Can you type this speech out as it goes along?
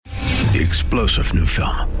The explosive new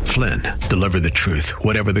film, Flynn, deliver the truth,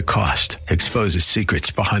 whatever the cost, exposes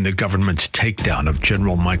secrets behind the government's takedown of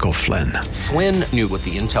General Michael Flynn. Flynn knew what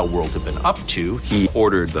the intel world had been up to. He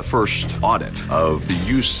ordered the first audit of the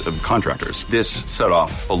use of contractors. This set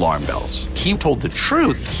off alarm bells. He told the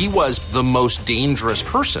truth. He was the most dangerous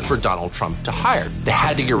person for Donald Trump to hire. They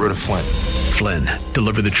had to get rid of Flynn. Flynn,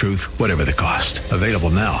 deliver the truth, whatever the cost. Available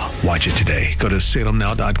now. Watch it today. Go to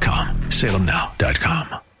salemnow.com.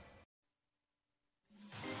 salemnow.com.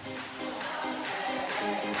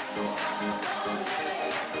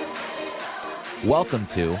 Welcome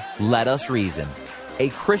to Let Us Reason, a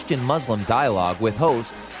Christian-Muslim dialogue with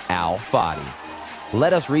host Al Fadi.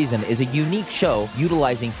 Let Us Reason is a unique show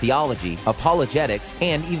utilizing theology, apologetics,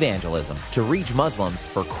 and evangelism to reach Muslims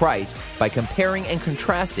for Christ by comparing and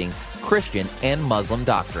contrasting Christian and Muslim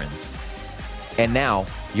doctrines. And now,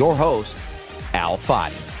 your host, Al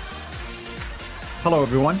Fadi. Hello,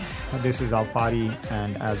 everyone. This is Al Fadi,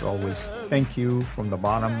 and as always, thank you from the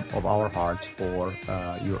bottom of our hearts for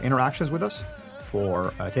your interactions with us,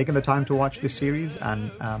 for taking the time to watch this series.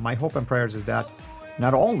 And my hope and prayers is that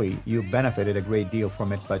not only you benefited a great deal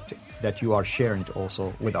from it, but that you are sharing it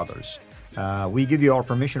also with others. We give you our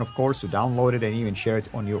permission, of course, to download it and even share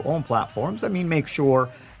it on your own platforms. I mean, make sure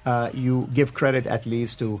you give credit at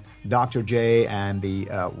least to Dr. J and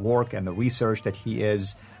the work and the research that he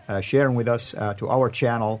is sharing with us to our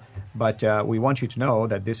channel. But we want you to know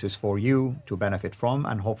that this is for you to benefit from.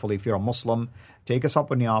 And hopefully, if you're a Muslim, take us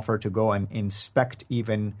up on the offer to go and inspect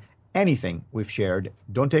even anything we've shared.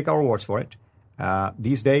 Don't take our words for it.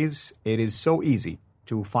 These days, it is so easy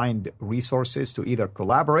to find resources to either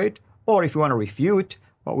collaborate or if you want to refute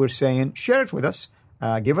what we're saying, share it with us.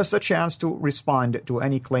 Give us a chance to respond to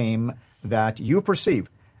any claim that you perceive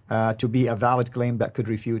to be a valid claim that could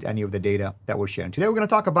refute any of the data that we're sharing. Today, we're going to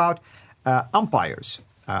talk about umpires.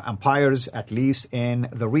 Umpires, at least in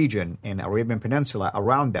the region, in Arabian Peninsula,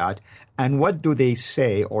 around that, and what do they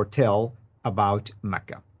say or tell about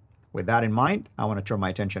Mecca? With that in mind, I want to turn my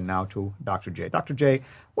attention now to Dr. J. Dr. J,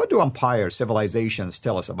 what do umpires, civilizations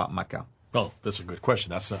tell us about Mecca? Well, that's a good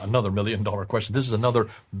question. That's another $1 million question. This is another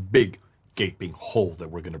big gaping hole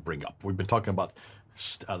that we're going to bring up. We've been talking about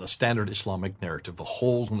the standard Islamic narrative, the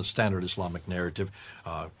hole in the standard Islamic narrative,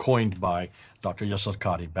 coined by Dr. Yasir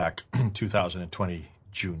Qadhi back in 2020,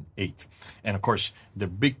 June 8th. And, of course, the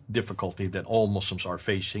big difficulty that all Muslims are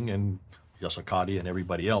facing, and Yasir Qadhi and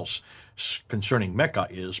everybody else, concerning Mecca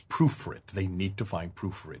is proof for it. They need to find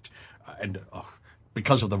proof for it.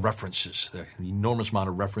 Because of the references, the enormous amount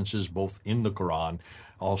of references, both in the Quran,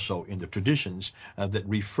 also in the traditions, that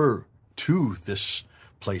refer to this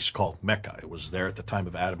place called Mecca. It was there at the time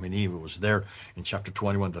of Adam and Eve. It was there in chapter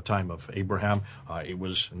 21 at the time of Abraham. It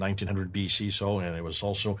was 1900 BC, and it was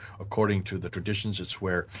also, according to the traditions, it's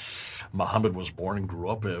where Muhammad was born and grew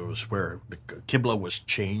up. It was where the Qibla was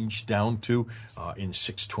changed down to in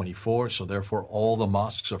 624. So therefore, all the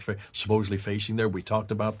mosques are supposedly facing there. We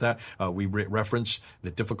talked about that. We referenced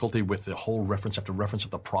the difficulty with the whole reference after reference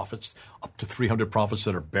of the prophets, up to 300 prophets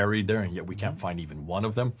that are buried there, and yet we can't find even one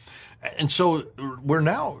of them. And so we're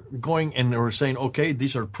now going and we're saying, okay,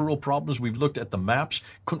 these are plural problems. We've looked at the maps,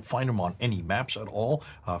 couldn't find them on any maps at all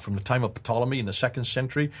from the time of Ptolemy in the 2nd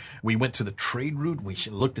century. We went to the trade route. We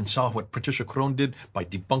looked and saw what Patricia Crone did by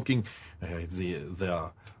debunking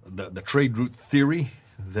the trade route theory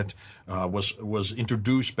that was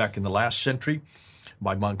introduced back in the last century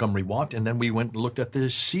by Montgomery Watt. And then we went and looked at the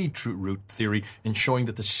sea route theory and showing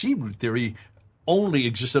that the sea route theory only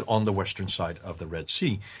existed on the western side of the Red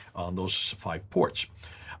Sea, on those 5 ports.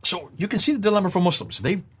 So you can see the dilemma for Muslims.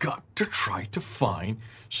 They've got to try to find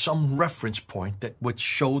some reference point that would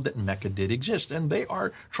show that Mecca did exist, and they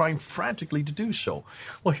are trying frantically to do so.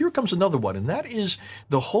 Well, here comes another one, and that is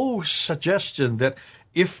the whole suggestion that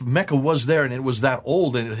if Mecca was there and it was that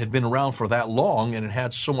old and it had been around for that long and it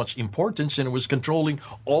had so much importance and it was controlling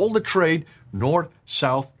all the trade north,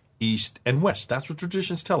 south, east, and west. That's what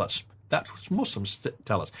traditions tell us. That's what Muslims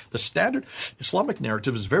tell us. The standard Islamic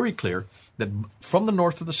narrative is very clear that from the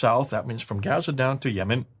north to the south, that means from Gaza down to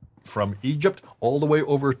Yemen, from Egypt all the way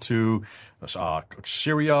over to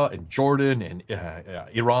Syria and Jordan and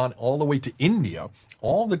Iran, all the way to India,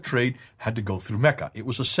 all the trade had to go through Mecca. It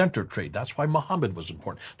was a center trade. That's why Muhammad was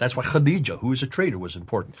important. That's why Khadija, who is a trader, was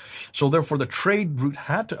important. So therefore, the trade routes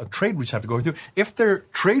have to go through. If their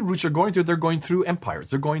trade routes are going through, they're going through empires.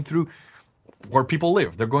 They're going through where people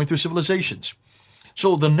live. They're going through civilizations.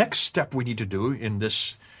 So the next step we need to do in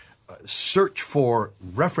this search for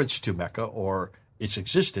reference to Mecca or its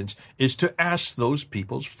existence is to ask those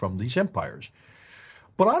peoples from these empires.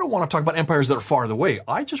 But I don't want to talk about empires that are far away.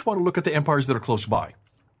 I just want to look at the empires that are close by.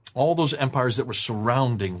 all those empires that were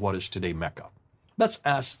surrounding what is today Mecca. Let's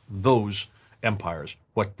ask those empires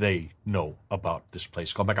what they know about this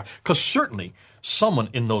place called Mecca. Because certainly someone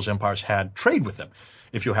in those empires had trade with them.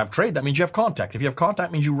 If you have trade, that means you have contact. If you have contact,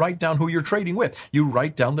 it means you write down who you're trading with. You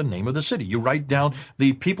write down the name of the city. You write down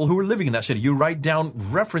the people who are living in that city. You write down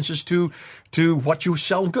references to what you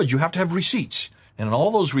sell in goods. You have to have receipts. And in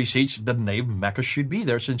all those receipts, the name Mecca should be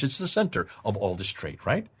there since it's the center of all this trade,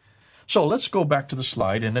 right? So let's go back to the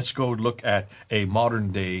slide and let's go look at a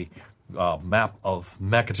modern day map of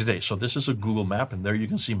Mecca today. So this is a Google map, and there you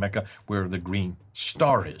can see Mecca where the green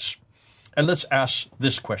star is. And let's ask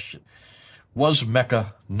this question. Was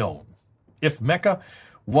Mecca known? If Mecca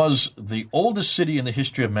was the oldest city in the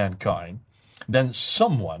history of mankind, then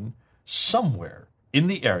someone, somewhere in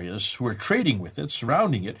the areas who are trading with it,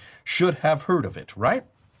 surrounding it, should have heard of it, right?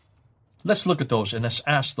 Let's look at those and let's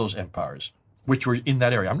ask those empires which were in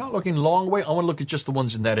that area. I'm not looking long way. I want to look at just the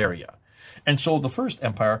ones in that area. And so the first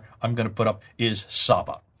empire I'm going to put up is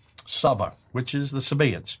Saba. Saba, which is the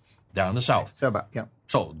Sabaeans down in the south. Saba, yeah.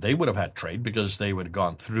 So they would have had trade because they would have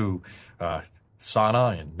gone through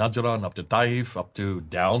Sana'a and Najran, up to Taif,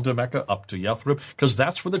 down to Mecca, up to Yathrib, because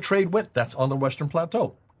that's where the trade went. That's on the Western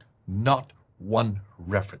Plateau. Not one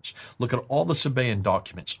reference. Look at all the Sabaean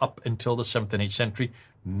documents up until the 7th and 8th century.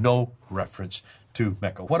 No reference to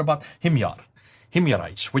Mecca. What about Himyar?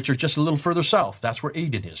 Himyarites, which are just a little further south. That's where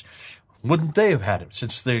Aden is. Wouldn't they have had it?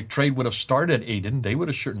 Since the trade would have started at Aden, they would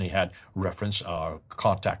have certainly had reference,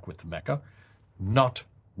 contact with Mecca. Not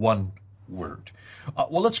one word.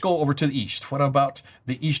 Well, let's go over to the east. What about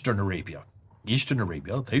the Eastern Arabia? Eastern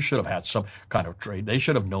Arabia, they should have had some kind of trade. They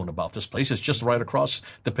should have known about this place. It's just right across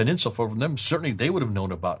the peninsula from them. Certainly they would have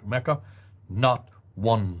known about Mecca. Not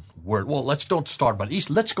one word. Well, don't start about east.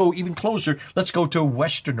 Let's go even closer. Let's go to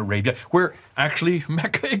Western Arabia, where actually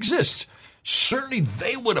Mecca exists. Certainly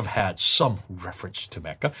they would have had some reference to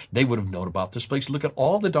Mecca. They would have known about this place. Look at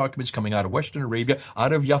all the documents coming out of Western Arabia,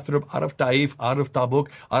 out of Yathrib, out of Taif, out of Tabuk,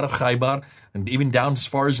 out of Khaybar, and even down as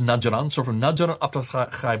far as Najran. So from Najran up to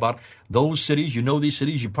Khaybar, those cities, you know these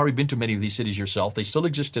cities, you've probably been to many of these cities yourself. They still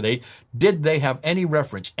exist today. Did they have any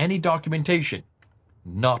reference, any documentation?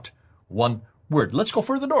 Not one word. Let's go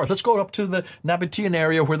further north. Let's go up to the Nabatean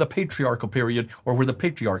area where the patriarchal period or where the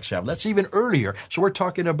patriarchs have. That's even earlier. So we're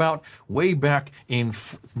talking about way back in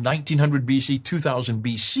 1900 BC, 2000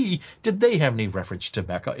 BC. Did they have any reference to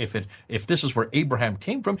Mecca? If this is where Abraham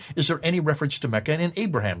came from, is there any reference to Mecca in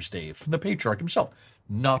Abraham's day, from the patriarch himself?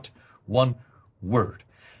 Not one word.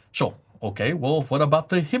 So, okay, well, what about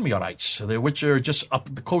the Himyarites, which are just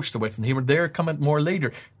up the coast away from here? They're coming more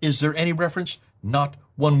later. Is there any reference? Not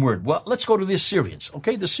one word. Well, let's go to the Assyrians.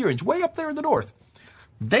 Okay, the Assyrians, way up there in the north.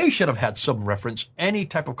 They should have had some reference, any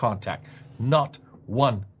type of contact. Not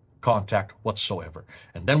one contact whatsoever.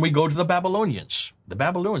 And then we go to the Babylonians. The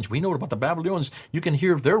Babylonians, we know about the Babylonians. You can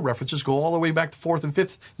hear their references go all the way back to 4th and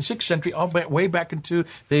 5th and 6th century, way back into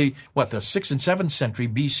the 6th and 7th century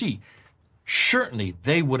BC. Certainly,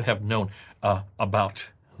 they would have known about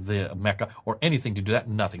the Mecca or anything to do that.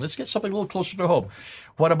 Nothing. Let's get something a little closer to home.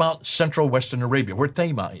 What about Central Western Arabia, where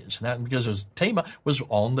Tema is? Because Tema was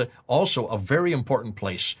also a very important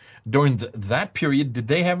place during that period. Did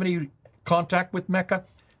they have any contact with Mecca?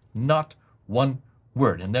 Not one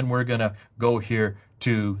word. And then we're going to go here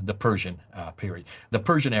to the Persian period, the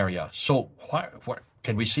Persian area. So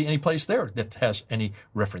can we see any place there that has any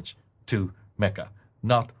reference to Mecca?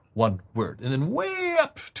 Not one word. And then way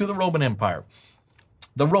up to the Roman Empire.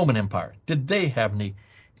 The Roman Empire, did they have any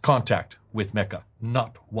contact with Mecca?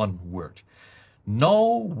 Not one word. No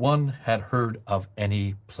one had heard of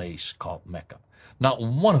any place called Mecca. Not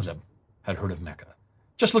one of them had heard of Mecca.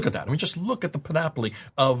 Just look at that. I mean, just look at the panoply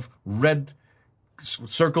of red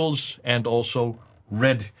circles and also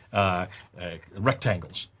red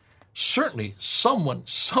rectangles. Certainly, someone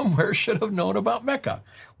somewhere should have known about Mecca.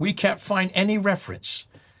 We can't find any reference.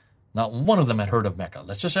 Not one of them had heard of Mecca.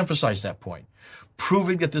 Let's just emphasize that point,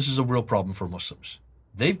 proving that this is a real problem for Muslims.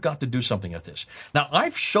 They've got to do something at this. Now,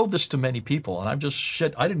 I've showed this to many people, and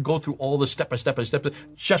I didn't go through all the step by step,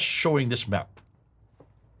 just showing this map.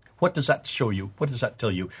 What does that show you? What does that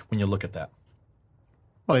tell you when you look at that?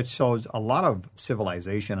 Well, it shows a lot of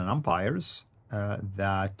civilization and empires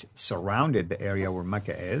that surrounded the area where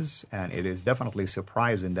Mecca is, and it is definitely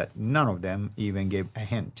surprising that none of them even gave a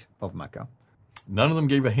hint of Mecca. None of them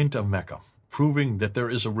gave a hint of Mecca, proving that there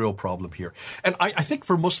is a real problem here. And I think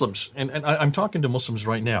for Muslims, and I'm talking to Muslims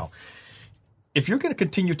right now, if you're going to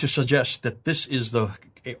continue to suggest that this is the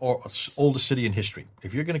oldest city in history,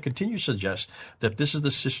 if you're going to continue to suggest that this is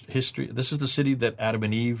the history, this is the city that Adam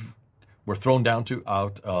and Eve were thrown out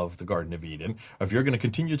of the Garden of Eden, if you're going to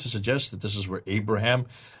continue to suggest that this is where Abraham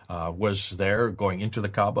was there, going into the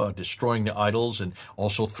Kaaba, destroying the idols, and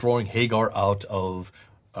also throwing Hagar out of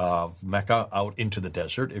Mecca out into the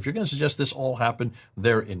desert, if you're going to suggest this all happened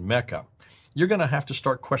there in Mecca, you're going to have to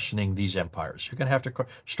start questioning these empires. You're going to have to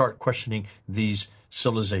start questioning these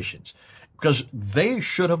civilizations, because they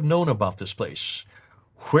should have known about this place.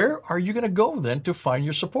 Where are you going to go then to find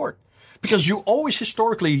your support? Because you always,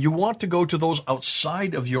 historically, you want to go to those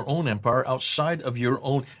outside of your own empire, outside of your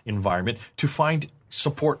own environment, to find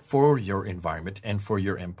support for your environment and for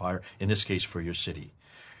your empire, in this case, for your city.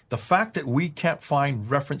 The fact that we can't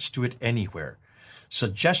find reference to it anywhere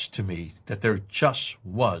suggests to me that there just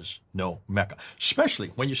was no Mecca. Especially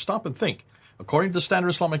when you stop and think, according to the standard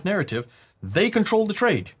Islamic narrative, they controlled the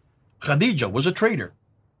trade. Khadija was a trader.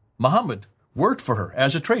 Muhammad worked for her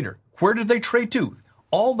as a trader. Where did they trade to?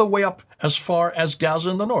 All the way up as far as Gaza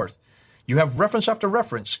in the north. You have reference after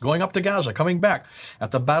reference going up to Gaza, coming back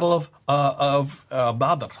at the Battle of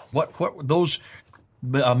Badr. What those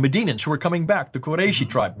Medinans who were coming back, the Qurayshi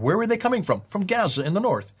tribe, where were they coming from? From Gaza in the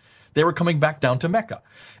north. They were coming back down to Mecca.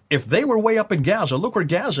 If they were way up in Gaza, look where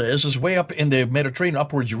Gaza is way up in the Mediterranean,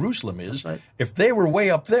 up where Jerusalem is. Right. If they were way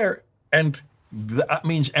up there, and that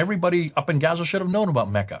means everybody up in Gaza should have known about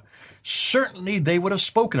Mecca. Certainly they would have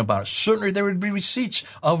spoken about it. Certainly there would be receipts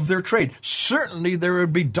of their trade. Certainly there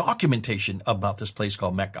would be documentation about this place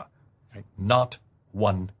called Mecca. Right. Not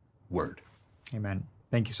one word. Amen.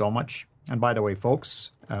 Thank you so much. And by the way,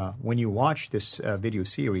 folks, when you watch this video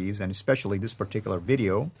series, and especially this particular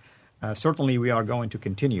video, certainly we are going to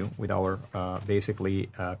continue with our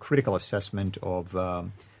critical assessment of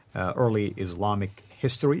early Islamic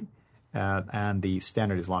history and the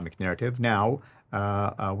standard Islamic narrative. Now,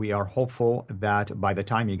 we are hopeful that by the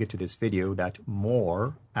time you get to this video, that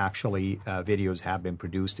more videos have been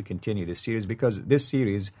produced to continue this series, because this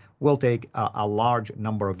series will take a large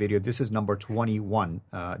number of videos. This is number 21,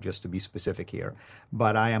 just to be specific here.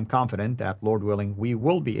 But I am confident that, Lord willing, we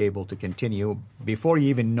will be able to continue before you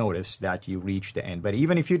even notice that you reach the end. But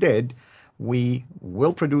even if you did, we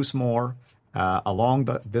will produce more along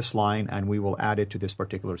this line, and we will add it to this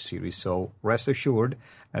particular series. So rest assured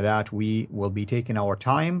that we will be taking our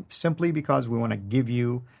time, simply because we want to give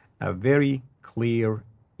you a very clear,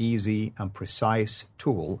 easy, and precise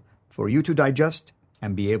tool for you to digest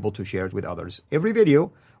and be able to share it with others. Every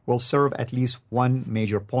video will serve at least one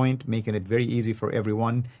major point, making it very easy for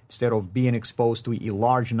everyone. Instead of being exposed to a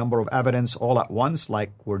large number of evidence all at once,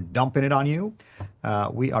 like we're dumping it on you,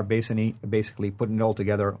 we are basically putting it all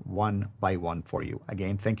together one by one for you.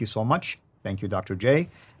 Again, thank you so much. Thank you, Dr. J.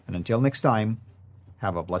 And until next time,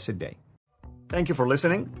 have a blessed day. Thank you for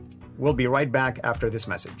listening. We'll be right back after this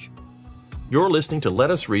message. You're listening to Let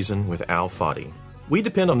Us Reason with Al Fadi. We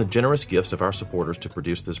depend on the generous gifts of our supporters to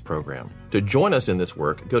produce this program. To join us in this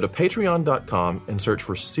work, go to patreon.com and search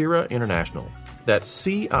for CIRA International. That's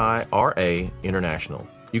CIRA International.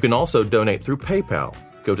 You can also donate through PayPal.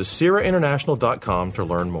 Go to CIRAInternational.com to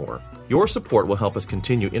learn more. Your support will help us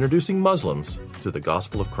continue introducing Muslims to the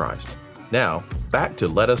gospel of Christ. Now, back to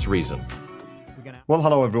Let Us Reason. Well,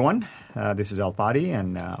 hello, everyone. This is Al Fadi,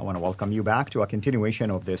 and I want to welcome you back to a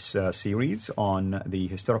continuation of this series on the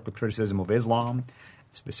historical criticism of Islam,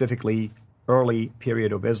 specifically early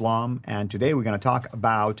period of Islam. And today we're going to talk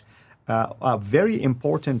about a very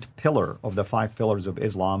important pillar of the 5 pillars of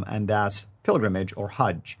Islam, and that's pilgrimage or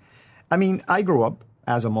Hajj. I mean, I grew up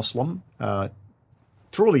as a Muslim,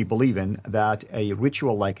 truly believing that a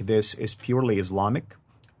ritual like this is purely Islamic.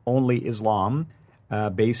 Only Islam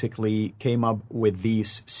basically came up with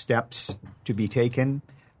these steps to be taken,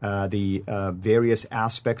 the various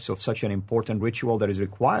aspects of such an important ritual that is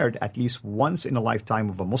required at least once in a lifetime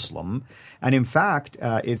of a Muslim. And in fact,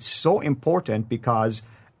 it's so important because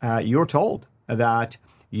you're told that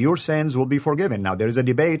your sins will be forgiven. Now, there is a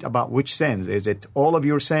debate about which sins. Is it all of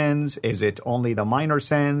your sins? Is it only the minor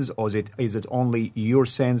sins? Or is it only your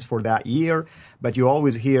sins for that year? But you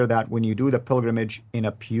always hear that when you do the pilgrimage in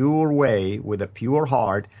a pure way, with a pure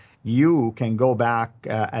heart, you can go back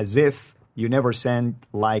as if you never sinned,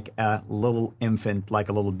 like a little infant, like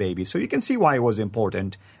a little baby. So you can see why it was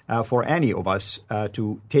important for any of us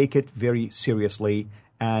to take it very seriously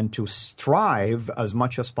and to strive as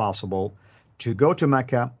much as possible to go to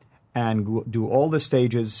Mecca and do all the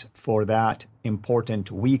stages for that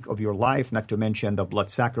important week of your life, not to mention the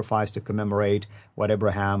blood sacrifice to commemorate what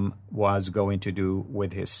Abraham was going to do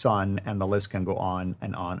with his son, and the list can go on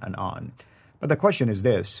and on and on. But the question is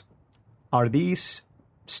this: are these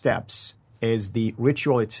steps, is the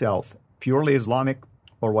ritual itself purely Islamic,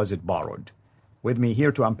 or was it borrowed? With me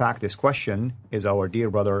here to unpack this question is our dear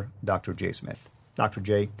brother, Dr. Jay Smith. Dr.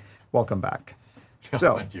 Jay, welcome back.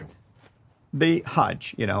 So, thank you. The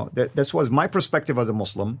Hajj, this was my perspective as a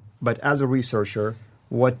Muslim, but as a researcher,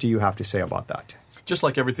 what do you have to say about that? Just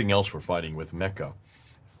like everything else we're fighting with Mecca,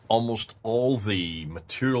 almost all the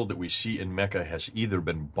material that we see in Mecca has either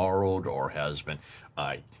been borrowed or has been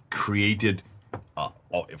created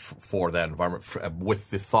for that environment with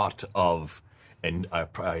the thought of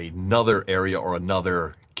another area or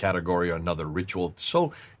another category or another ritual.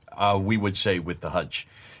 So we would say with the Hajj.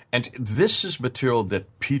 And this is material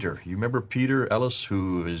that Peter, you remember Peter Ellis,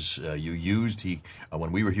 who is you used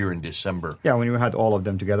when we were here in December. Yeah, when you had all of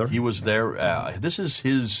them together. He was there. This is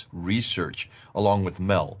his research along with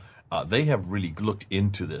Mel. They have really looked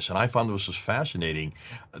into this, and I found this was fascinating.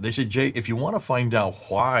 They said, Jay, if you want to find out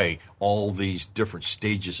why all these different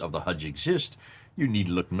stages of the Hajj exist, you need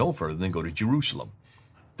to look no further than go to Jerusalem,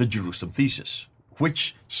 the Jerusalem thesis,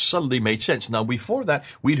 which suddenly made sense. Now, before that,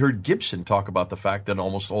 we'd heard Gibson talk about the fact that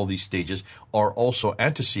almost all these stages are also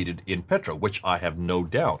anteceded in Petra, which I have no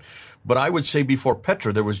doubt. But I would say before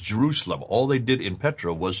Petra, there was Jerusalem. All they did in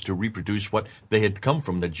Petra was to reproduce what they had come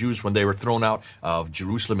from, the Jews, when they were thrown out of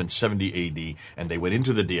Jerusalem in 70 A.D., and they went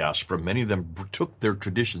into the diaspora. Many of them took their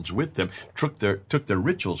traditions with them, took their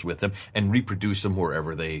rituals with them, and reproduced them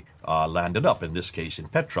wherever they landed up, in this case in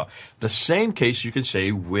Petra. The same case you can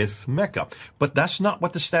say with Mecca. But that's not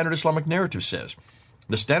what the standard Islamic narrative says.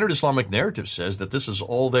 The standard Islamic narrative says that this is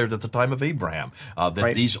all there at the time of Abraham, that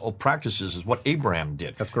right. These practices is what Abraham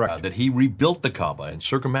did. That's correct. That he rebuilt the Kaaba and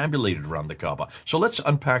circumambulated around the Kaaba. So let's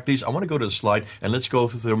unpack these. I want to go to the slide and let's go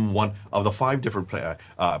through them one of the five different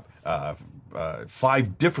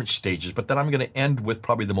stages, but then I'm going to end with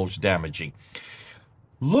probably the most damaging.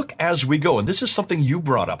 Look as we go, and this is something you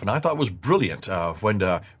brought up, and I thought was brilliant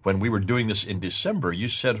when we were doing this in December. You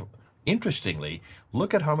said, interestingly,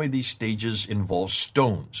 look at how many of these stages involve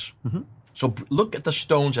stones. Mm-hmm. So look at the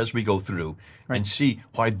stones as we go through and see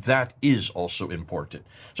why that is also important.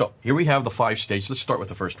 So here we have the five stages. Let's start with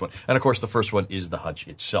the first one. And of course, the first one is the Hajj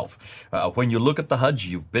itself. When you look at the Hajj,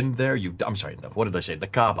 you've been there. What did I say? The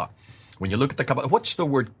Kaaba. When you look at the Kaaba, what's the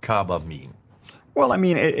word Kaaba mean? Well, I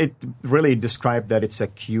mean, it really described that it's a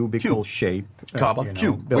cubical shape. Kaaba,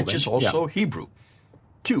 cube, building. Which is also Hebrew.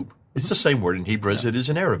 Cube. It's the same word in Hebrew as it is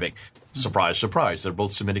in Arabic. Surprise, surprise. They're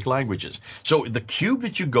both Semitic languages. So the cube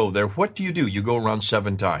that you go there, what do? You go around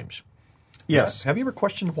 7 times. Yes. Yeah. Have you ever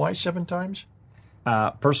questioned why 7 times?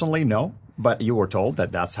 Personally, no. But you were told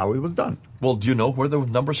that that's how it was done. Well, do you know where the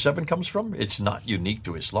number 7 comes from? It's not unique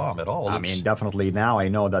to Islam at all. I mean, definitely now I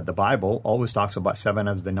know that the Bible always talks about 7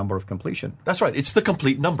 as the number of completion. That's right. It's the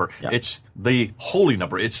complete number. Yeah. It's the holy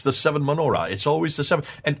number. It's the 7 menorah. It's always the 7.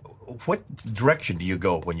 And what direction do you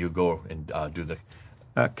go when you go and do the...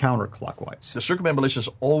 counterclockwise. The circumambulation is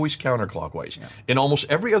always counterclockwise. Yeah. In almost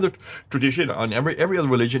every other tradition, on every other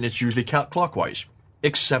religion, it's usually clockwise,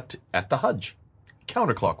 except at the Hajj,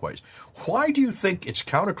 counterclockwise. Why do you think it's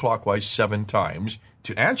counterclockwise 7 times?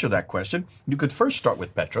 To answer that question, you could first start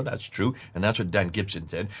with Petra, that's true, and that's what Dan Gibson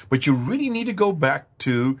said, but you really need to go back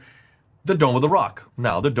to the Dome of the Rock.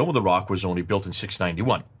 Now, the Dome of the Rock was only built in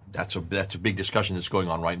 691. That's a big discussion that's going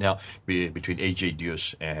on right now between A.J.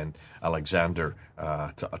 Deus and Thomas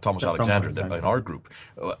Alexander in our group.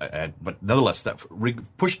 But nonetheless,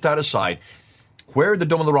 push that aside. Where the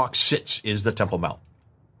Dome of the Rock sits is the Temple Mount.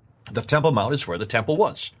 The Temple Mount is where the temple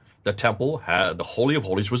was. The temple the Holy of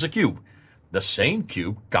Holies was a cube. The same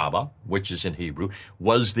cube, Kaaba, which is in Hebrew,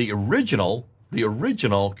 was the original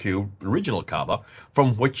cube, original Kaaba,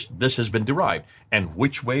 from which this has been derived. And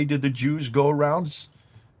which way did the Jews go around?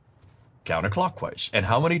 Counterclockwise. And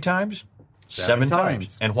how many times? 7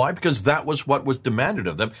 times. And why? Because that was what was demanded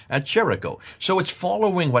of them at Jericho. So it's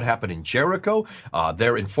following what happened in Jericho.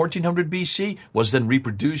 There in 1400 BC was then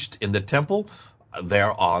reproduced in the temple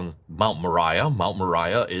there on Mount Moriah. Mount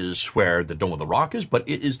Moriah is where the Dome of the Rock is, but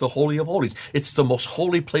it is the Holy of Holies. It's the most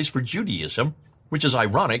holy place for Judaism, which is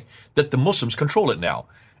ironic that the Muslims control it now.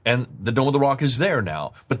 And the Dome of the Rock is there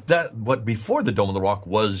now. But before the Dome of the Rock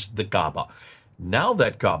was the Kaaba. Now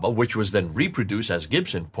that Kaaba, which was then reproduced, as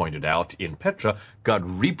Gibson pointed out, in Petra, got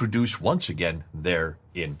reproduced once again there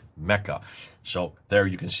in Mecca. So there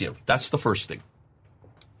you can see it. That's the first thing.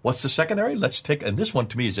 What's the secondary? And this one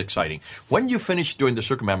to me is exciting. When you finish doing the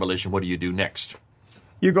circumambulation, what do you do next?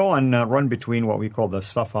 You go and run between what we call the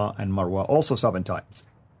Safa and Marwa, also 7 times.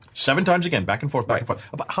 7 times again, back and forth, back and forth.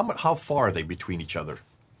 About how far are they between each other?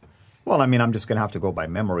 Well, I mean, I'm just going to have to go by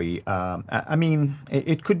memory. I mean,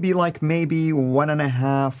 it could be like maybe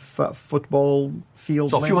 1.5 football field.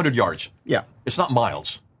 So a few hundred yards. Yeah. It's not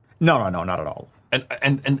miles. No, not at all.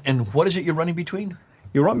 And what is it you're running between?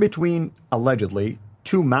 You run between, allegedly,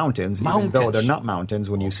 two mountains, even though they're not mountains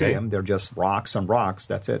when you see them. They're just rocks and rocks.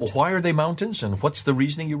 That's it. Well, why are they mountains, and what's the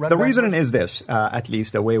reasoning you run? The reasoning is this, at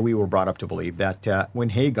least the way we were brought up to believe, that when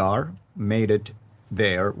Hagar made it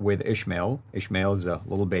there with Ishmael is a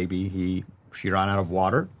little baby. She ran out of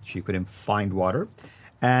water. She couldn't find water.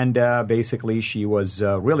 And basically, she was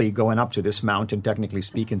really going up to this mountain, technically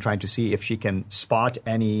speaking, trying to see if she can spot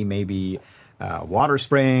any maybe water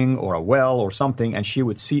spring or a well or something, and she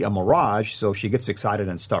would see a mirage, so she gets excited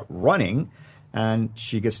and start running, and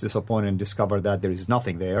she gets disappointed and discover that there is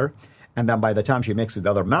nothing there. And then by the time she makes it to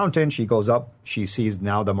the other mountain, she goes up, she sees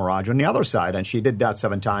now the mirage on the other side, and she did that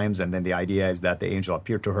 7 times, and then the idea is that the angel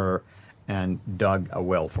appeared to her and dug a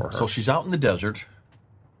well for her. So she's out in the desert.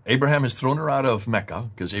 Abraham has thrown her out of Mecca,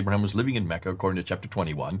 because Abraham was living in Mecca, according to chapter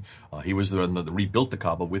 21. He was the one that rebuilt the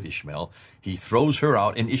Kaaba with Ishmael. He throws her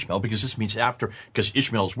out in Ishmael, because this means because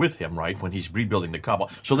Ishmael's with him, right, when he's rebuilding the Kaaba.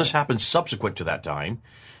 So this happens subsequent to that time.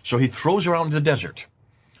 So he throws her out into the desert.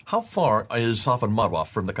 How far is Safa and Marwa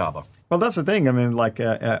from the Kaaba? Well, that's the thing. I mean,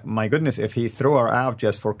 my goodness, if he threw her out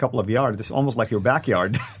just for a couple of yards, it's almost like your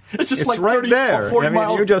backyard. It's just like right 30 there. Or 40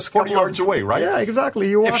 miles, you're just 40 yards away, right? Yeah, exactly.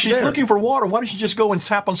 You walk If she's there. looking for water, why don't you just go and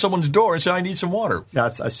tap on someone's door and say, I need some water?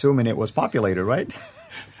 That's assuming it was populated, right?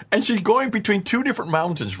 And she's going between 2 different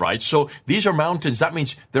mountains, right? So these are mountains. That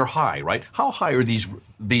means they're high, right? How high are these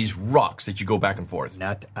rocks that you go back and forth?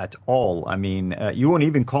 Not at all. I mean, you won't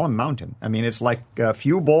even call them mountain. I mean, it's like a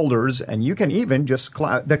few boulders, and you can even just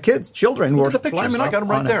climb. The children Look were at the pictures. climbing up I got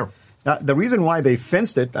them right on there. It. The reason why they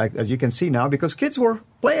fenced it, as you can see now, because kids were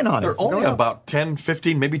playing on it. They're only about 10,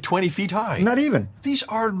 15, maybe 20 feet high. Not even. These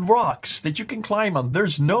are rocks that you can climb on.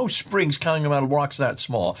 There's no springs coming out of rocks that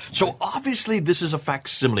small. So obviously this is a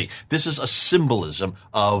facsimile. This is a symbolism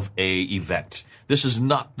of a event. This is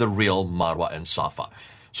not the real Marwa and Safa.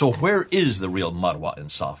 So where is the real Marwa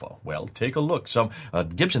and Safa? Well, take a look.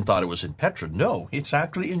 Gibson thought it was in Petra. No, it's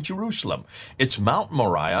actually in Jerusalem. It's Mount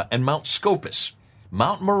Moriah and Mount Scopus.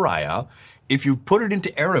 Mount Moriah, if you put it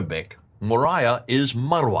into Arabic, Moriah is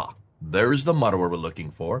Marwa. There's the Marwa we're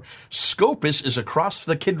looking for. Scopus is across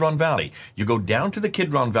the Kidron Valley. You go down to the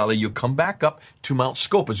Kidron Valley, you come back up to Mount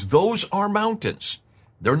Scopus. Those are mountains.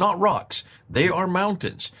 They're not rocks. They are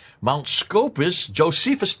mountains. Mount Scopus,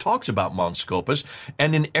 Josephus talks about Mount Scopus,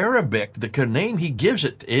 and in Arabic, the name he gives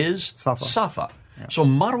it is Safa. Yeah. So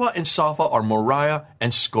Marwa and Safa are Moriah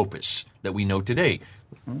and Scopus that we know today.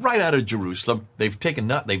 Right out of Jerusalem. They've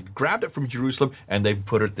grabbed it from Jerusalem, and they've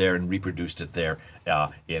put it there and reproduced it there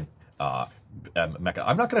in Mecca.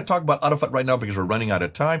 I'm not going to talk about Arafat right now because we're running out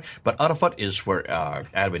of time, but Arafat is where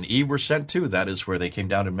Adam and Eve were sent to. That is where they came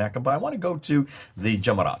down to Mecca. But I want to go to the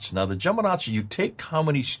Jamarats. Now, the Jamarats, you take how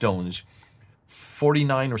many stones?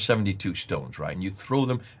 49 or 72 stones, right? And you throw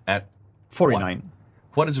them at 49.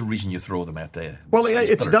 What is the reason you throw them at the... Well,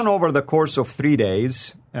 it's done over the course of 3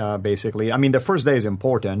 days, basically. I mean, the first day is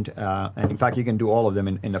important, and in fact, you can do all of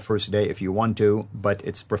them in the first day if you want to, but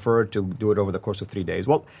it's preferred to do it over the course of 3 days.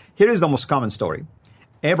 Well, here is the most common story.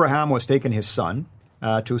 Abraham was taking his son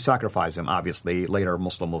to sacrifice him. Obviously, later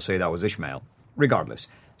Muslim will say that was Ishmael. Regardless,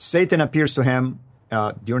 Satan appears to him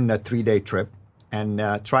during that 3-day trip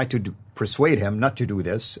and tried to persuade him not to do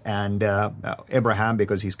this. And Abraham,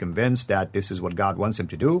 because he's convinced that this is what God wants him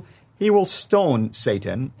to do, he will stone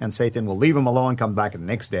Satan, and Satan will leave him alone, come back the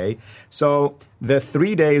next day. So the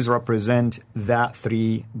 3 days represent that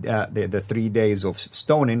the 3 days of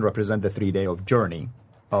stoning represent the 3 day of journey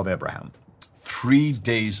of Abraham. 3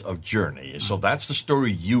 days of journey. So that's the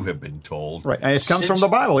story you have been told. Right, and it comes from the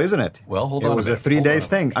Bible, isn't it? Well, hold on. It was a 3 days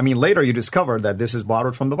thing. I mean, later you discovered that this is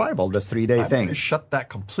borrowed from the Bible, this 3 day thing. I'm going to shut that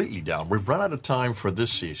completely down. We've run out of time for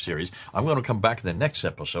this series. I'm going to come back in the next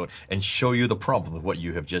episode and show you the problem with what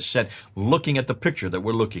you have just said, looking at the picture that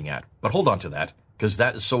we're looking at. But hold on to that, because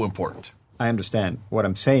that is so important. I understand. What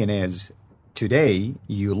I'm saying is, today,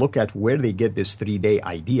 you look at where they get this 3 day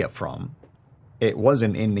idea from. It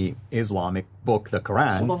wasn't in the Islamic book, the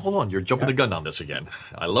Quran. Hold on. You're jumping the gun on this again.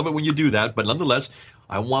 I love it when you do that, but nonetheless,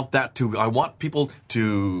 I want people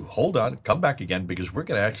to hold on, come back again, because we're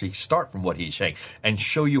going to actually start from what he's saying and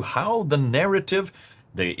show you how the narrative,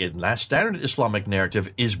 the standard Islamic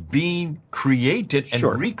narrative, is being created and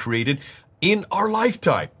recreated in our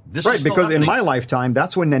lifetime. This right, is still because happening. in my lifetime,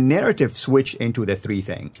 that's when the narrative switched into the 3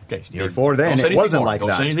 thing. Okay, before then, it wasn't like that.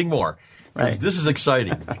 Don't say anything more. Right. This is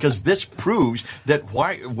exciting because this proves that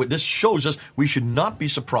this shows us we should not be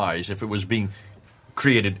surprised if it was being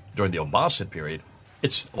created during the Abbasid period.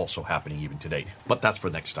 It's also happening even today, but that's for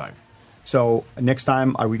next time. So next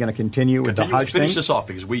time, are we going to continue with the Hajj thing? Finish this off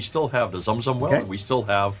because we still have the Zamzam well and we still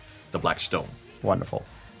have the Black Stone. Wonderful.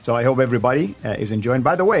 So I hope everybody is enjoying.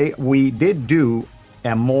 By the way, we did do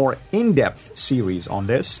a more in-depth series on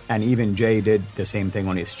this, and even Jay did the same thing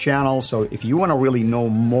on his channel. So if you want to really know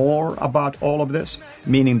more about all of this,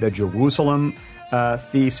 meaning the Jerusalem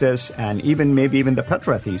thesis, and maybe even the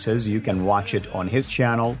Petra thesis, you can watch it on his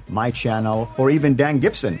channel, my channel, or even Dan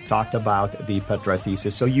Gibson talked about the Petra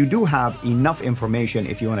thesis. So you do have enough information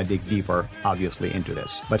if you want to dig deeper, obviously, into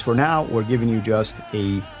this. But for now, we're giving you just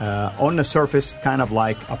a on the surface kind of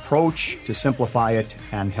like approach to simplify it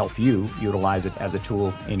and help you utilize it as a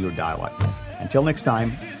tool in your dialogue. Until next time,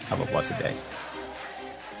 have a blessed day.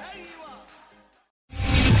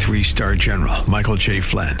 3-star General Michael J.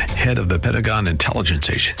 Flynn, head of the Pentagon Intelligence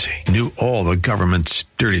Agency, knew all the government's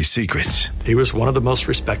dirty secrets. He was one of the most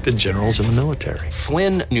respected generals in the military.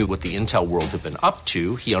 Flynn knew what the intel world had been up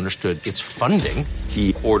to. He understood its funding.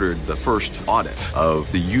 He ordered the first audit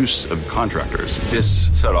of the use of contractors. This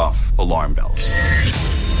set off alarm bells.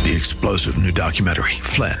 The explosive new documentary,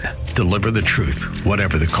 Flynn, Deliver the Truth,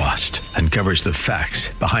 Whatever the Cost, uncovers the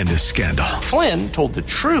facts behind this scandal. Flynn told the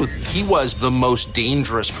truth. He was the most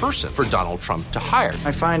dangerous person for Donald Trump to hire.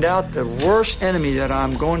 I find out the worst enemy that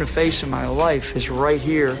I'm going to face in my life is right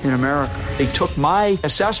here in America. They took my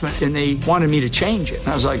assessment and they wanted me to change it. And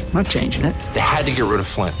I was like, I'm not changing it. They had to get rid of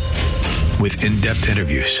Flynn. With in-depth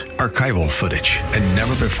interviews, archival footage, and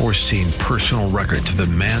never-before-seen personal records of the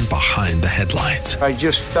man behind the headlines. I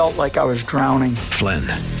just felt like I was drowning. Flynn,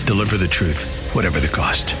 Deliver the Truth, Whatever the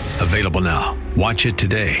Cost. Available now. Watch it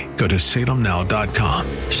today. Go to salemnow.com.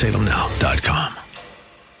 salemnow.com.